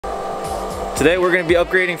Today we're going to be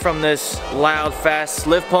upgrading from this loud, fast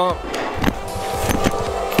lift pump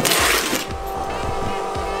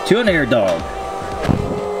to an air dog.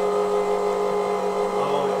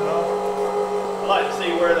 I'd like to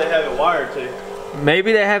see where they have it wired to.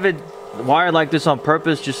 Maybe they have it wired like this on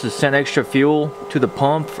purpose just to send extra fuel to the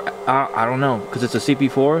pump. I don't know, because it's a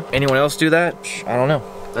CP4. Anyone else do that? I don't know.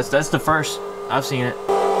 That's the first I've seen it.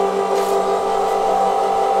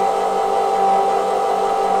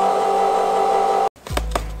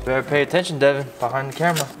 Better pay attention, Devin, behind the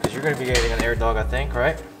camera, because you're going to be getting an air dog, I think,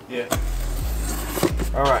 right? Yeah.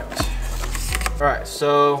 Alright,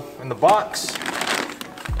 so in the box,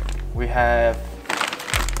 we have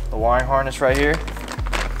the wiring harness right here,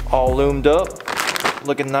 all loomed up,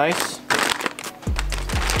 looking nice.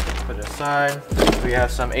 Put it aside. We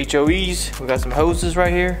have some HOEs, we got some hoses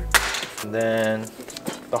right here, and then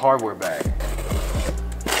the hardware bag.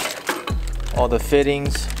 All the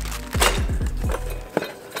fittings,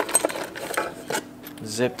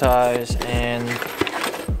 zip ties, and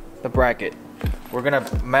the bracket. We're gonna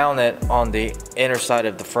mount it on the inner side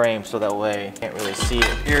of the frame so that way you can't really see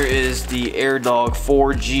it. Here is the AirDog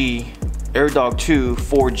 4G, AirDog 2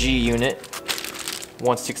 4G unit,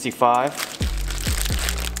 165.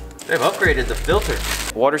 They've upgraded the filter.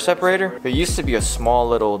 Water separator. There used to be a small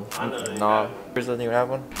little knob. Yours doesn't even have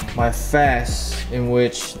one. My FASS, in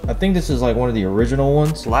which I think this is like one of the original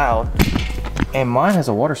ones, loud, and mine has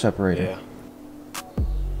a water separator. Yeah.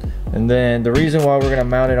 And then the reason why we're gonna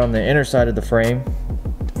mount it on the inner side of the frame,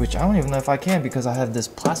 which I don't even know if I can because I have this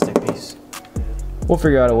plastic piece. We'll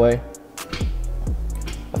figure out a way.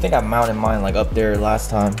 I think I mounted mine like up there last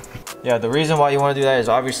time. Yeah, the reason why you wanna do that is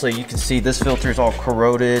obviously you can see this filter is all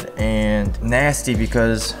corroded and nasty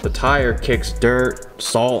because the tire kicks dirt,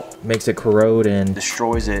 salt, makes it corrode and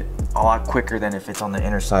destroys it a lot quicker than if it's on the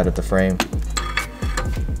inner side of the frame.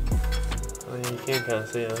 I mean, you can kind of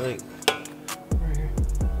see it, I think.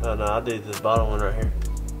 Oh no, I did the bottom one right here.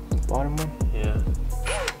 Bottom one? Yeah.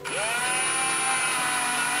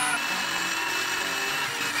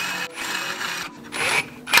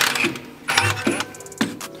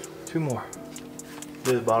 Two more.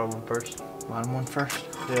 Do the bottom one first. Bottom one first.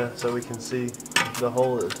 Yeah, so we can see the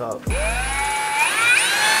hole at the top.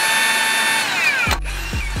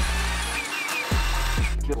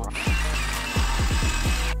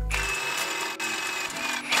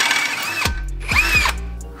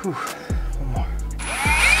 Whew. One more.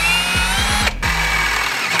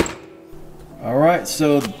 All right,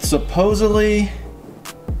 so supposedly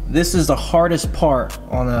this is the hardest part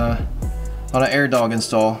on an AirDog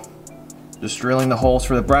install. Just drilling the holes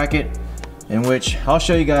for the bracket, in which I'll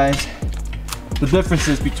show you guys the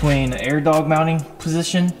differences between an AirDog mounting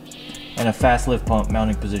position and a fast lift pump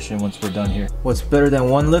mounting position once we're done here. What's better than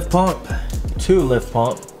one lift pump? Two lift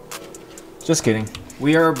pump. Just kidding.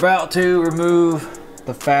 We are about to remove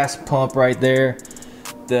the fast pump right there.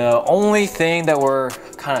 The only thing that we're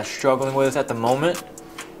kind of struggling with at the moment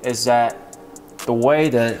is that the way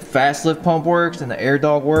the fast lift pump works and the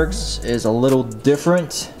AirDog works is a little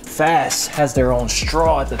different. FASS has their own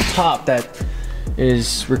straw at the top that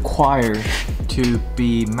is required to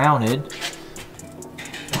be mounted.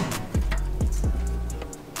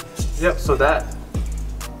 Yep, so that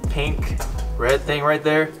pink red thing right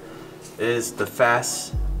there is the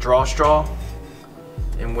FASS draw straw,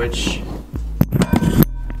 in which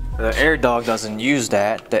the AirDog doesn't use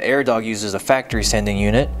that. The AirDog uses a factory sending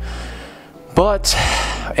unit. But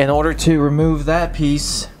in order to remove that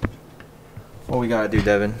piece, what we gotta do,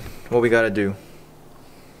 Devin? What we gotta do?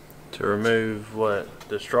 To remove what?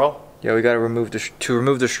 The straw? Yeah, we gotta remove to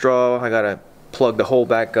remove the straw. I gotta plug the hole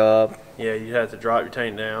back up. Yeah, you have to drop your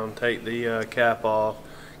tank down, take the cap off,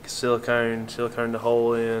 silicone the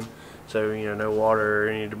hole in, so you know no water or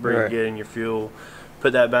any debris get in your fuel.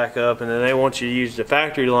 Put that back up, and then they want you to use the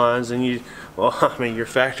factory lines, and well, I mean your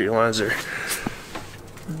factory lines are.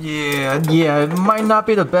 Yeah, it might not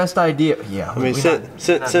be the best idea. Yeah, I mean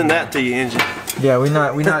send that to your engine. Yeah, we're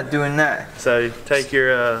not doing that. So take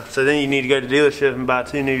your so then you need to go to the dealership and buy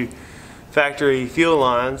 2 new factory fuel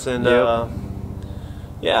lines, and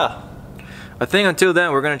yeah. I think until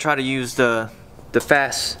then we're gonna try to use the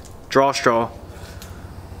FASS draw straw.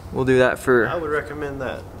 We'll do that for. I would recommend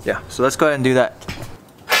that. Yeah, so let's go ahead and do that.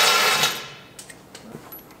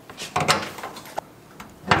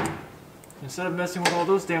 Instead of messing with all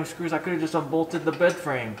those damn screws, I could have just unbolted the bed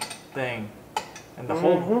frame thing and the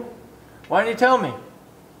hole. Why didn't you tell me?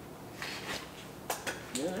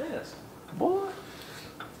 Yes. Boy.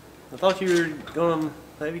 I thought you were gonna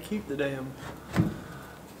maybe keep the damn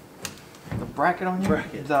bracket on here?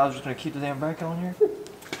 Bracket. You thought I was just gonna keep the damn bracket on here?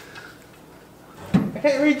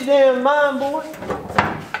 can't read your damn mind, boy.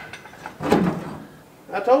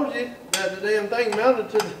 I told you that the damn thing mounted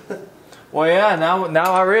to the... Well, yeah,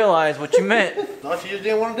 now I realize what you meant. Thought you just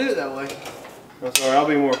didn't want to do it that way. I'm sorry, I'll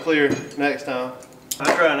be more clear next time.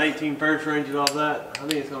 I tried an 18 first ranging off that. I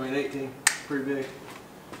think it's going to be an 18. Pretty big.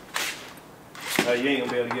 You ain't going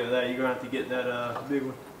to be able to get that. You're going to have to get that big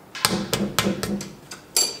one.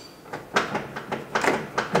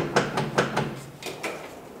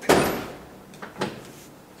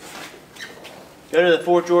 Go to the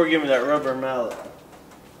 4th drawer, give me that rubber mallet.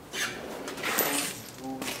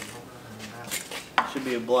 Should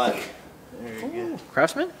be a black. There you go.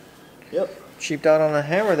 Craftsman? Yep. Cheaped out on a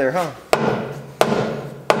hammer there, huh?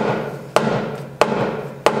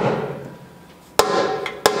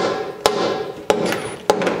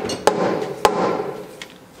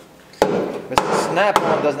 Mr.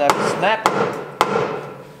 Snap-on doesn't have to snap.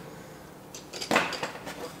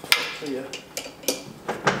 Yeah.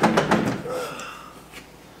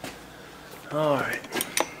 Alright.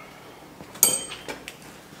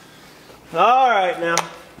 Alright now.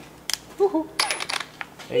 Woohoo.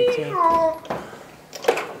 18.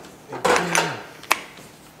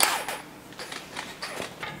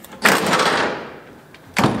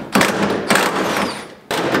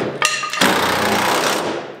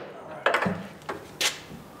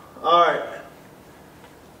 Alright.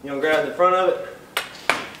 You gonna grab the front of it?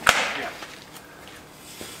 Yeah.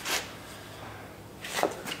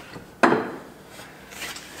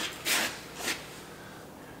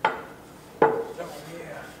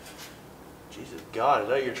 Jesus God, is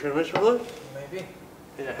that your transmission fluid? Maybe.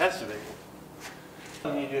 Yeah, it has to be.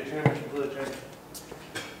 I need to do a transmission fluid change.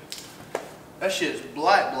 That shit's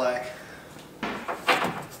black.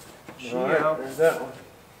 Alright, there's that one.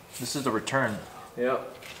 This is the return.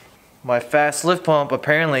 Yep. My FASS lift pump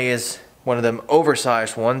apparently is one of them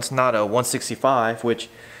oversized ones, not a 165, which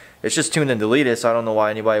it's just tuned and deleted, so I don't know why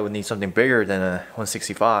anybody would need something bigger than a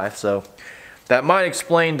 165. So that might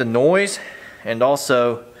explain the noise, and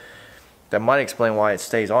also that might explain why it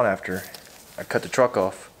stays on after I cut the truck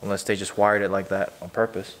off, unless they just wired it like that on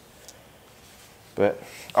purpose. But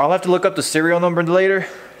I'll have to look up the serial number later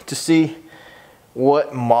to see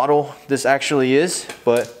what model this actually is,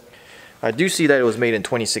 but I do see that it was made in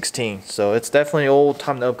 2016, so it's definitely old,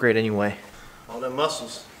 time to upgrade anyway. All them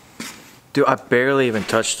muscles. Dude, I barely even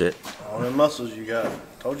touched it. All them muscles you got.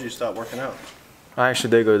 Told you to stop working out. I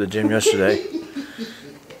actually did go to the gym yesterday.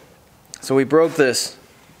 So we broke this.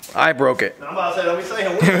 I broke it. I'm about to say, don't be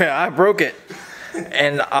saying what. Yeah, I broke it.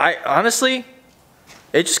 And I honestly,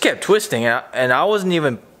 it just kept twisting, and I wasn't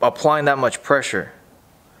even applying that much pressure.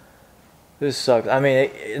 This sucks. I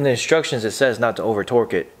mean, in the instructions it says not to over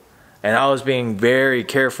torque it. And I was being very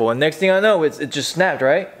careful. And next thing I know, it just snapped,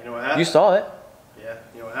 right? You know what happened? You saw it. Yeah,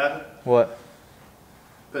 you know what happened? What?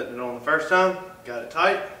 Putting it on the first time, got it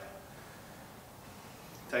tight.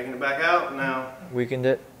 Taking it back out, now. Weakened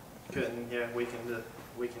it?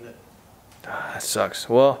 Weakened it. Ah, that sucks.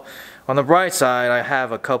 Well, on the bright side, I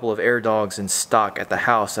have a couple of air dogs in stock at the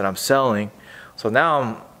house that I'm selling. So now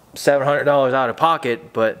I'm $700 out of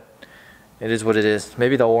pocket, but it is what it is.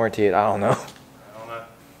 Maybe they'll warranty it. I don't know.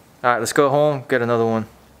 Alright, let's go home, get another one.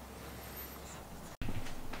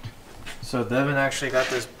 So Devin actually got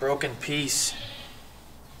this broken piece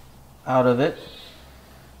out of it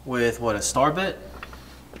with, what, a star bit?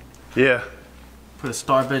 Yeah. Put a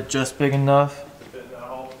star bit just big enough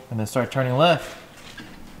and then start turning left.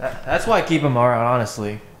 That's why I keep him around,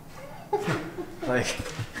 honestly. Like,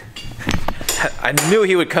 I knew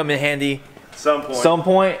he would come in handy some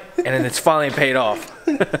point, and then it's finally paid off.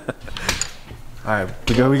 Alright,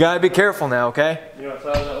 we gotta be careful now, okay? You know what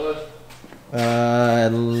size that was?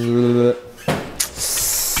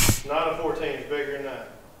 Not a 14, it's bigger than that.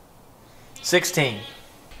 16.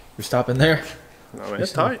 We're stopping there. No, man,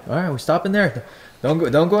 it's tight. Alright, we're stopping there. Don't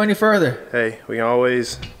go any further. Hey, we can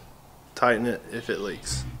always tighten it if it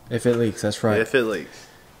leaks. If it leaks, that's right. If it leaks.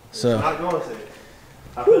 So It's not going to.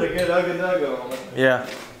 I put a good Ugga on it. yeah.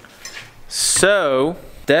 So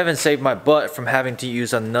Devin saved my butt from having to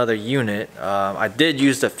use another unit. I did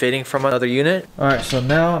use the fitting from another unit. Alright, so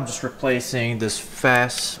now I'm just replacing this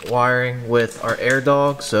FASS wiring with our air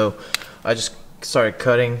dog. So I just started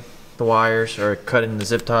cutting the wires, or cutting the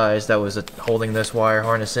zip ties that was holding this wire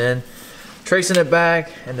harness in, tracing it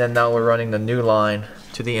back, and then now we're running the new line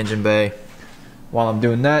to the engine bay. While I'm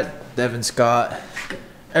doing that, Devin's got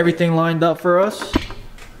everything lined up for us.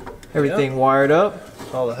 Everything wired up.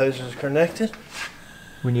 All the hoses are connected.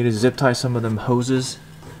 We need to zip tie some of them hoses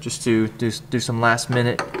just to do some last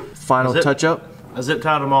minute final touch up. I zip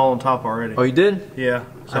tied them all on top already. Oh, you did? Yeah.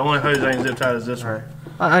 So the only hose I ain't zip tied is this one.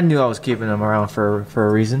 I knew I was keeping them around for a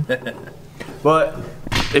reason. But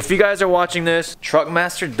if you guys are watching this,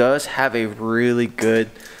 Truckmaster does have a really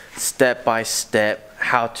good step-by-step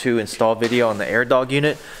how to install video on the AirDog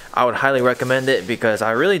unit. I would highly recommend it because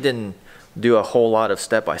I really didn't do a whole lot of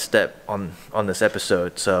step-by-step on this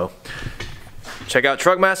episode. So check out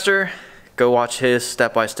Truckmaster. Go watch his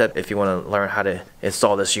step-by-step if you want to learn how to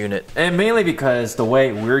install this unit. And mainly because the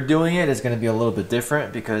way we're doing it is going to be a little bit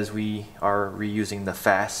different because we are reusing the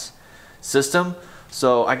FASS system.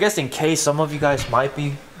 So I guess in case some of you guys might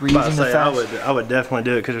be reusing the FASS. I would definitely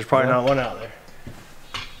do it because there's probably not one out there.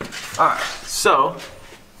 Alright, so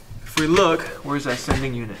if we look, where's that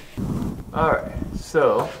sending unit? Alright,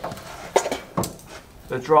 so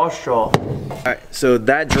the draw straw. Alright, so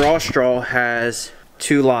that draw straw has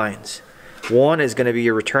two lines. One is going to be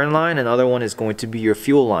your return line, and the other one is going to be your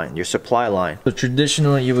fuel line, your supply line. So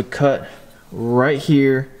traditionally you would cut right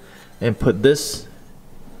here and put this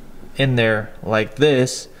in there like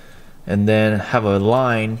this, and then have a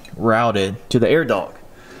line routed to the AirDog.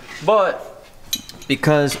 But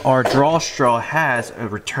because our draw straw has a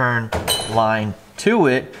return line to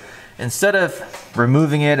it, instead of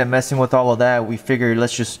removing it and messing with all of that, we figured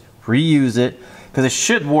let's just reuse it because it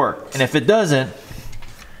should work. And if it doesn't,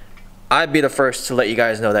 I'd be the first to let you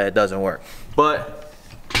guys know that it doesn't work. But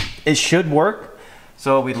it should work.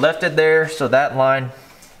 So we left it there, so that line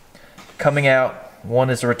coming out, one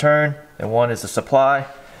is the return and one is the supply.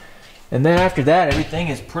 And then after that, everything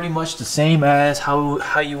is pretty much the same as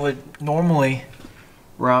how you would normally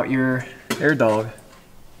route your AirDog.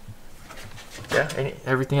 Yeah,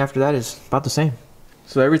 everything after that is about the same.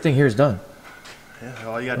 So everything here is done. Yeah,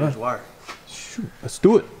 all you gotta do is wire. Shoot, let's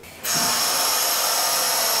do it.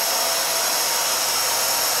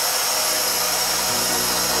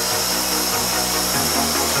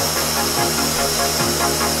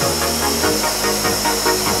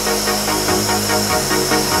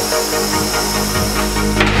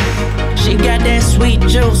 She got that sweet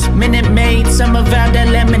juice, Minute Maid, some of out that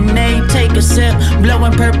lemonade. Take a sip,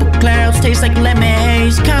 blowing purple clouds, taste like lemon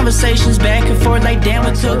haze. Conversations back and forth like damn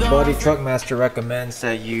it. Our buddy Truckmaster recommends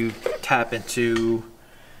that you tap into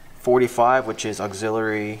 45, which is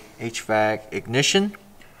auxiliary HVAC ignition.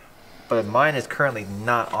 But mine is currently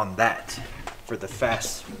not on that for the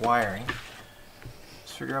FASS wiring.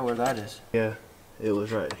 Let's figure out where that is. Yeah, it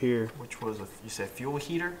was right here. Which was, you said fuel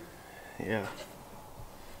heater? Yeah.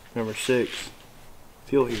 Number 6,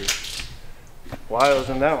 fuel heater. Why it was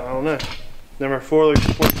in that one, I don't know. Number 4,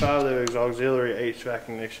 45, there was auxiliary HVAC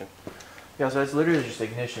ignition. Yeah, so it's literally just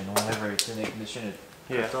ignition. Whenever it's in ignition,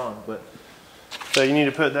 it comes on. But so you need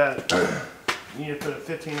to put that. You need to put a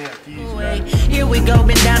 15 amp fuse back. Here we go,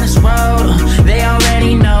 been down this road. They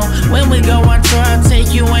already know. When we go on tour, I'll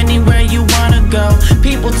take you anywhere you wanna go.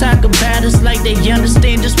 People talk about us like they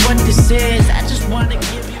understand just what this is. I just wanna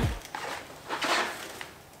give you.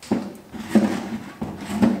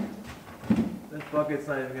 bucket's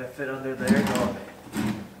not even gonna fit under the AirDog.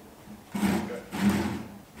 Okay.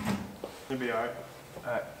 It'll be alright.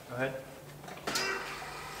 Alright, go ahead.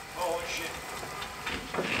 Oh shit.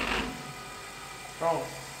 Oh,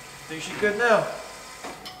 think she's good now.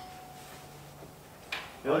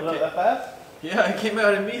 You looked up that fast? Yeah, it came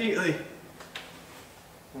out immediately.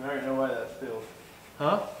 There ain't no way that's filled.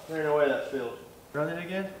 Huh? There ain't no way that's filled. Run it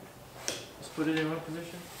again. Let's put it in one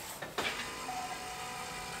position.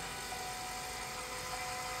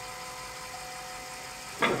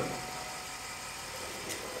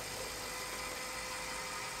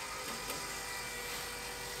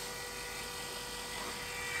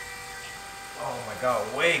 Oh my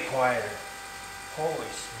god, way quieter. Holy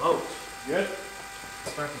smokes. Good?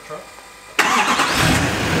 Start the truck.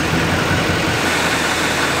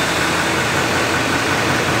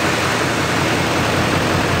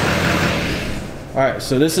 Alright,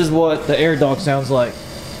 so this is what the AirDog sounds like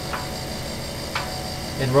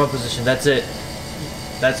in run position. That's it.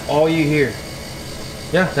 That's all you hear.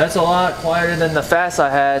 Yeah, that's a lot quieter than the FASS I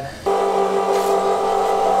had.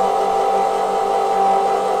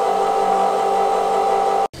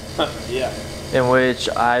 Yeah. In which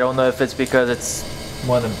I don't know if it's because it's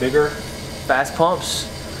one of the bigger FASS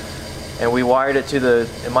pumps and we wired it to the,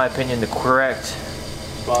 in my opinion, the correct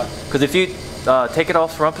spot. Because if you take it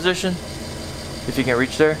off run position, if you can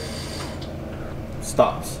reach there,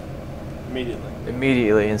 stops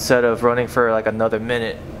immediately instead of running for like another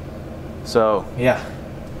minute. So yeah,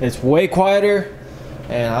 it's way quieter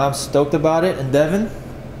and I'm stoked about it. And Devin,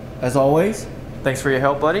 as always, thanks for your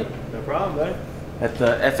help, buddy. No problem, buddy. At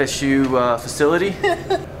the FSU facility.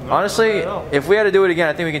 Honestly, if we had to do it again,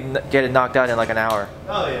 I think we could get it knocked out in like an hour.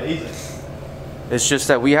 Oh yeah, easy. It's just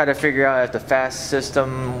that we had to figure out if the FASS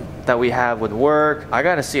system that we have would work. I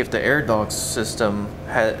gotta see if the AirDog system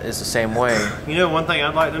is the same way. You know, one thing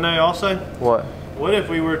I'd like to know also? What? What if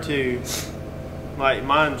we were to, like,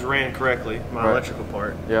 mine's ran correctly, my electrical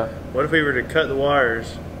part. Yeah. What if we were to cut the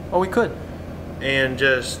wires? Oh, we could. And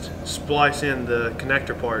just splice in the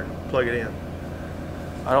connector part, plug it in.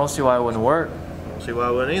 I don't see why it wouldn't work. I don't see why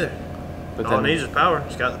it wouldn't either. But all it needs is power.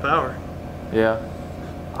 It's got the power. Yeah.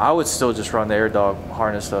 I would still just run the AirDog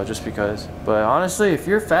harness though, just because. But honestly, if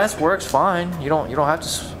your FASS works fine, you don't have to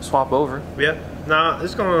swap over. Yeah. Nah, I'm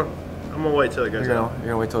gonna wait till it goes out. You're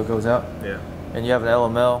gonna wait till it goes out. Yeah. And you have an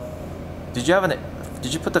LML. Did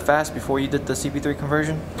you put the FASS before you did the CP3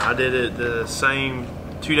 conversion? I did it the same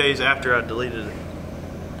 2 days after I deleted it.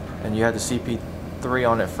 And you had the CP3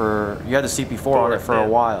 on it for, you had the CP4 on it for a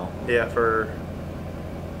while. Yeah, for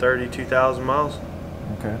 32,000 miles.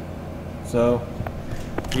 Okay. So,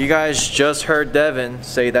 you guys just heard Devin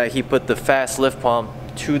say that he put the FASS lift pump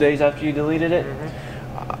 2 days after you deleted it.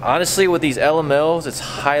 Honestly, with these LMLs, it's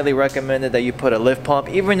highly recommended that you put a lift pump,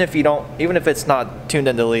 even if it's not tuned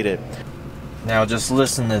and deleted. Now, just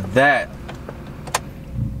listen to that.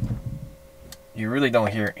 You really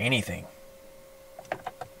don't hear anything.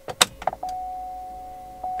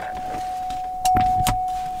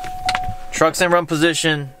 Truck's in run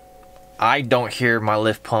position. I don't hear my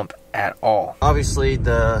lift pump at all. Obviously,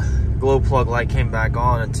 the glow plug light came back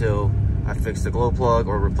on until I fixed the glow plug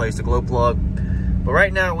or replaced the glow plug. But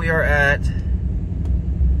right now we are at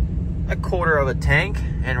a quarter of a tank,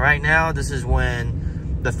 and right now this is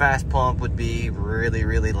when the FASS pump would be really,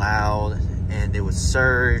 really loud and it would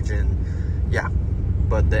surge, and yeah.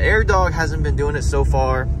 But the AirDog hasn't been doing it so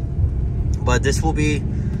far, but this will be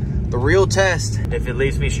the real test if it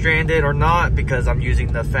leaves me stranded or not, because I'm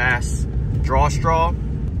using the FASS draw straw.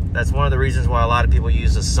 That's one of the reasons why a lot of people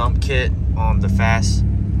use a sump kit on the FASS,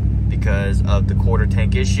 because of the quarter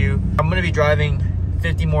tank issue. I'm gonna be driving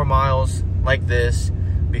 50 more miles like this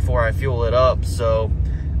before I fuel it up, so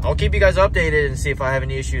I'll keep you guys updated and see if I have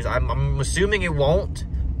any issues. I'm assuming it won't,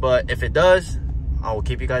 but if it does, I will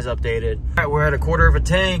keep you guys updated. All right, we're at a quarter of a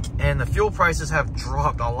tank and the fuel prices have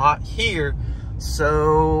dropped a lot here,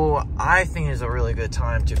 so I think it's a really good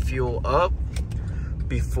time to fuel up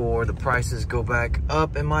before the prices go back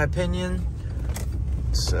up, in my opinion.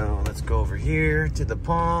 So let's go over here to the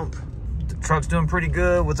pump. The truck's doing pretty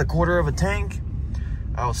good with a quarter of a tank.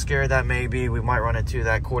 I was scared that maybe we might run into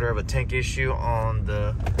that quarter of a tank issue on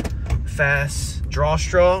the FASS draw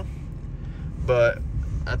straw, but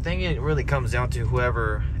I think it really comes down to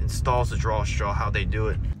whoever installs the draw straw, how they do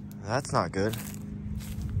it. That's not good.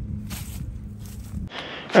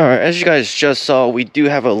 All right, as you guys just saw, we do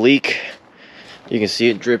have a leak. You can see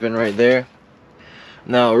it dripping right there.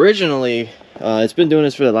 Now, originally, it's been doing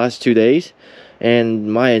this for the last 2 days,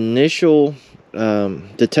 and my initial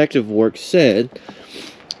detective work said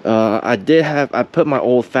I put my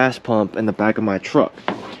old FASS pump in the back of my truck,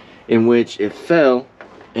 in which it fell,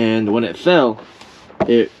 and when it fell,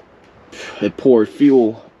 it poured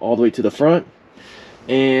fuel all the way to the front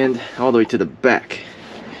and all the way to the back.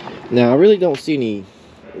 Now, I really don't see any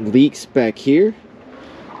leaks back here,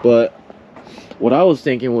 but what I was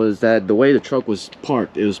thinking was that the way the truck was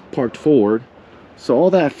parked, it was parked forward, so all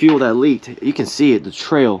that fuel that leaked, you can see it, the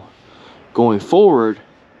trail going forward,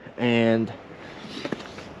 and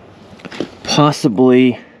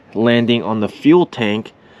possibly landing on the fuel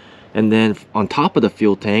tank, and then on top of the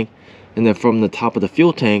fuel tank, and then from the top of the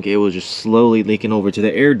fuel tank it was just slowly leaking over to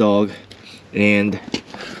the AirDog, and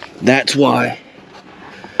that's why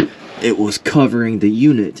it was covering the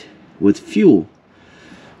unit with fuel.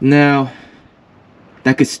 Now,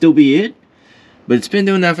 that could still be it, but it's been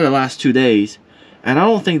doing that for the last 2 days, and I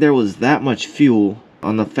don't think there was that much fuel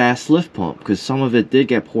on the FASS lift pump, because some of it did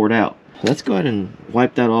get poured out. Let's go ahead and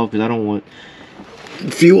wipe that off, because I don't want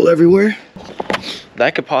fuel everywhere.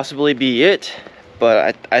 That could possibly be it,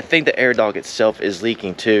 but I think the AirDog itself is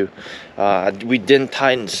leaking too. We didn't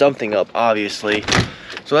tighten something up, obviously.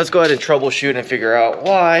 So let's go ahead and troubleshoot and figure out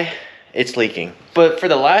why it's leaking. But for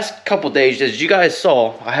the last couple days, as you guys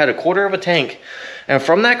saw, I had a quarter of a tank, and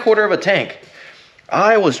from that quarter of a tank,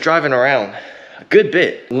 I was driving around a good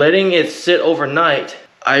bit. Letting it sit overnight,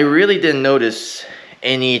 I really didn't notice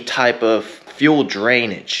any type of fuel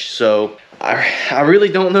drainage. So I really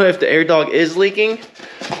don't know if the AirDog is leaking,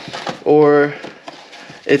 or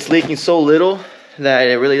it's leaking so little that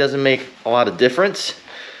it really doesn't make a lot of difference.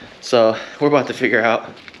 So we're about to figure out.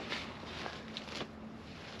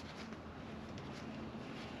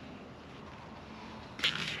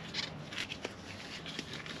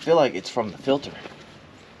 I feel like it's from the filter.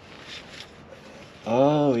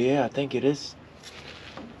 Oh yeah, I think it is.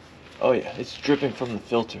 Oh yeah, it's dripping from the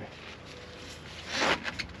filter.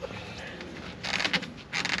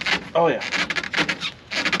 Oh yeah.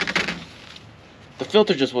 The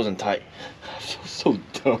filter just wasn't tight. I feel so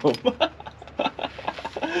dumb.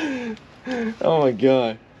 Oh my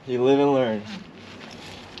god. You live and learn.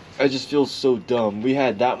 I just feel so dumb. We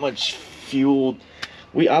had that much fuel.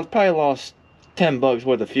 I probably lost $10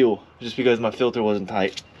 worth of fuel just because my filter wasn't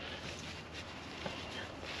tight.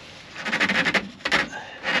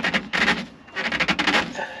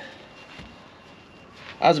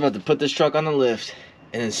 I was about to put this truck on the lift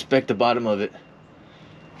and inspect the bottom of it.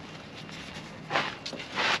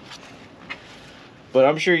 But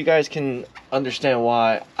I'm sure you guys can understand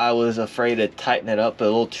why I was afraid to tighten it up a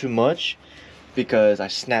little too much, because I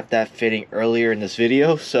snapped that fitting earlier in this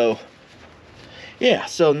video. So yeah,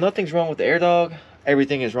 so nothing's wrong with the AirDog.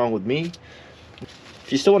 Everything is wrong with me.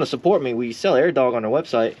 If you still want to support me, we sell AirDog on our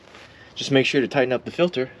website. Just make sure to tighten up the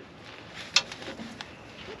filter.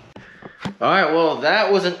 Alright, well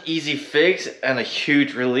that was an easy fix and a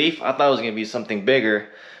huge relief. I thought it was going to be something bigger.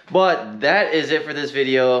 But that is it for this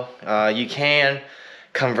video. You can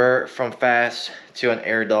convert from FASS to an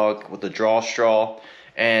AirDog with a draw straw.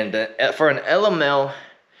 And for an LML,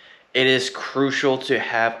 it is crucial to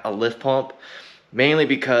have a lift pump. Mainly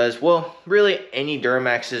because, well, really any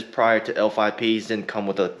Duramaxes prior to L5Ps didn't come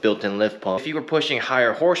with a built-in lift pump. If you were pushing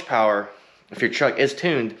higher horsepower, if your truck is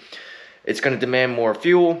tuned, it's going to demand more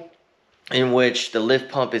fuel, in which the lift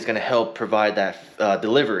pump is going to help provide that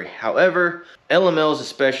delivery. However, LMLs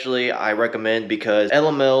especially I recommend, because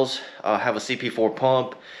LMLs have a CP4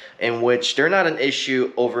 pump, in which they're not an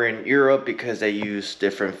issue over in Europe because they use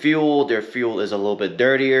different fuel. Their fuel is a little bit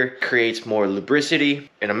dirtier, creates more lubricity.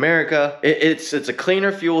 In America, it's a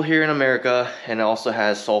cleaner fuel here in America, and it also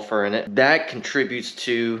has sulfur in it. That contributes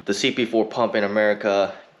to the CP4 pump in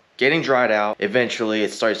America getting dried out. Eventually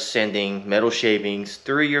it starts sending metal shavings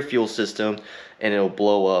through your fuel system, and it'll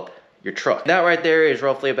blow up your truck. That right there is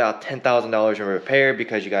roughly about $10,000 in repair,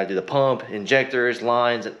 because you got to do the pump, injectors,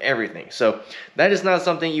 lines, and everything. So that is not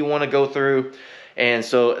something you want to go through. And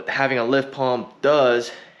so having a lift pump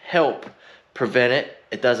does help prevent it.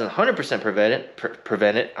 It doesn't 100%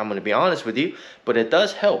 prevent it, I'm going to be honest with you, but it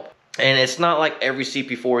does help. And it's not like every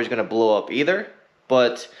CP4 is going to blow up either,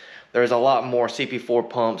 but there's a lot more CP4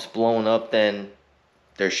 pumps blowing up than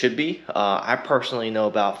there should be. I personally know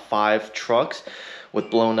about 5 trucks with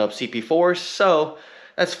blown up CP4s, so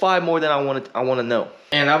that's 5 more than I want to know.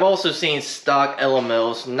 And I've also seen stock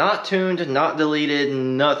LMLs, not tuned, not deleted,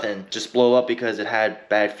 nothing, just blow up because it had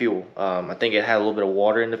bad fuel. I think it had a little bit of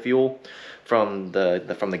water in the fuel from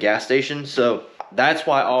the gas station. So that's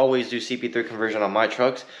why I always do CP3 conversion on my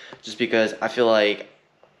trucks, just because I feel like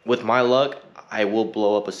with my luck I will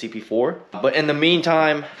blow up a CP4. But in the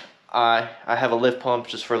meantime, I have a lift pump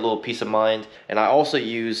just for a little peace of mind, and I also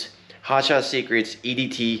use Hot Shot Secrets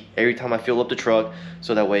EDT every time I fill up the truck,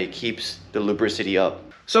 so that way it keeps the lubricity up.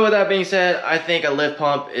 So with that being said, I think a lift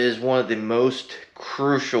pump is one of the most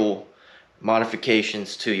crucial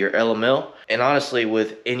modifications to your LML, and honestly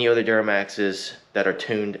with any other Duramaxes that are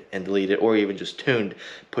tuned and deleted, or even just tuned,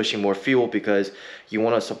 pushing more fuel, because you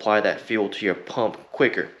want to supply that fuel to your pump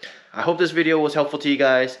quicker. I hope this video was helpful to you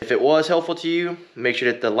guys. If it was helpful to you, make sure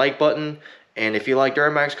to hit the like button, and if you like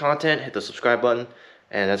Duramax content, hit the subscribe button.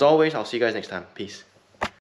 And as always, I'll see you guys next time. Peace.